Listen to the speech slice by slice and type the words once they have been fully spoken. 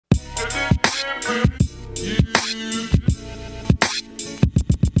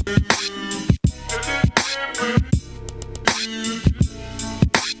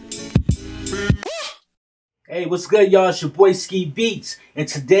what's good, y'all? It's your boy Ski Beats, and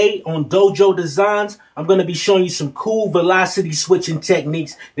today on Dojo Designs, I'm going to be showing you some cool velocity switching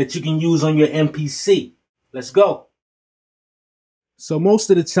techniques that you can use on your MPC. Let's go. So most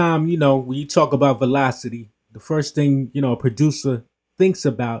of the time, when you talk about velocity, the first thing, a producer thinks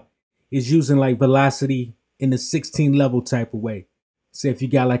about is using like velocity in the 16 level type of way. Say if you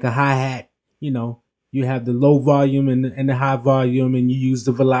got like a hi-hat, you have the low volume and the high volume, and you use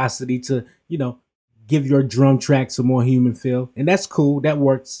the velocity to, give your drum tracks a more human feel. And that's cool. That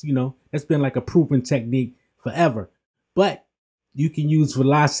works. That's been like a proven technique forever. But you can use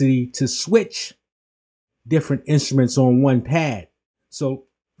velocity to switch different instruments on one pad. So,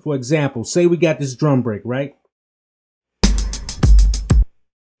 for example, say we got this drum break, right?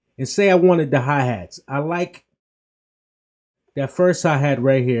 And say I wanted the hi-hats. I like that first hi-hat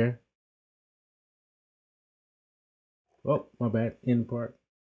right here. Oh, my bad. End part.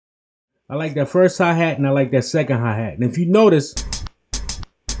 I like that first hi-hat and I like that second hi-hat. And if you notice,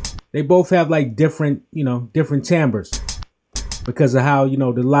 they both have like different, different timbres because of how,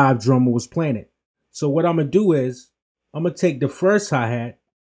 the live drummer was playing it. So what I'm going to do is I'm going to take the first hi-hat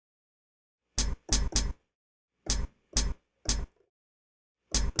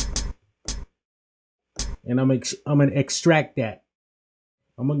and I'm going to extract that.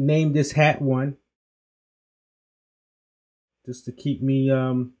 I'm going to name this hat 1 just to keep me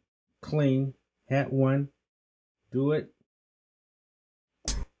clean. Hat 1. Do it.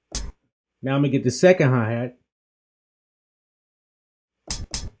 Now I'm going to get the second hi-hat.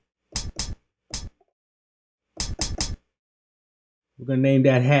 We're going to name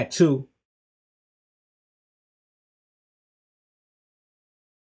that hat 2.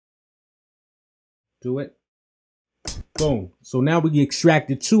 Do it. Boom. So now we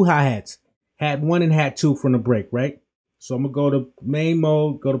extracted 2 hi-hats. Hat 1 and hat 2 from the break, right? So I'm going to go to main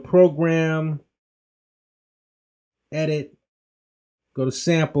mode, go to program, edit, go to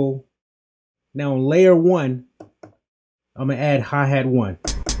sample. Now on layer 1, I'm going to add hi-hat 1.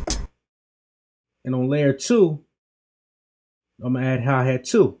 And on layer 2, I'm going to add hi-hat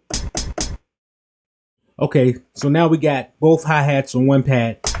 2. Okay, so now we got both hi-hats on one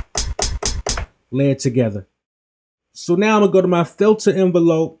pad layered together. So now I'm going to go to my filter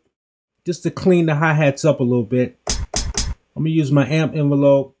envelope just to clean the hi-hats up a little bit. I'm going to use my amp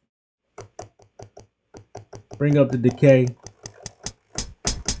envelope, bring up the decay.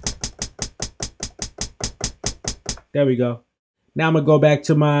 There we go. Now I'm going to go back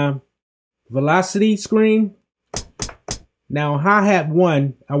to my velocity screen. Now hi-hat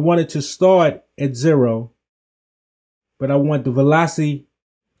 1, I want it to start at 0, but I want the velocity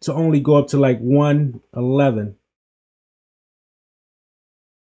to only go up to like 111.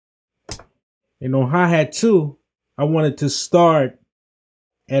 And on hi-hat 2, I want it to start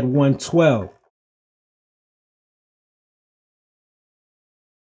at 112.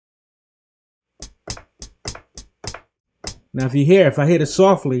 Now if you hear, if I hit it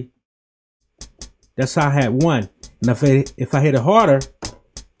softly, that's hi-hat 1. And if I hit it harder,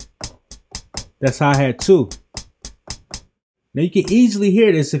 that's hi-hat 2. Now you can easily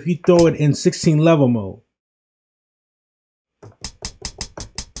hear this if you throw it in 16 level mode.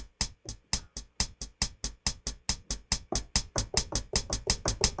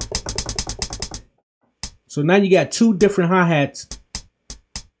 So now you got 2 different hi-hats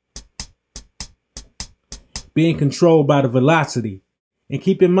being controlled by the velocity. And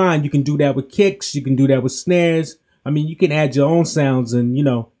keep in mind, you can do that with kicks, you can do that with snares. I mean, you can add your own sounds and,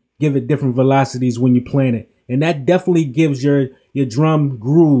 give it different velocities when you're playing it. And that definitely gives your drum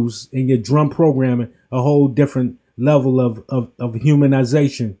grooves and your drum programming a whole different level of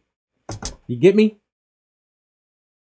humanization. You get me?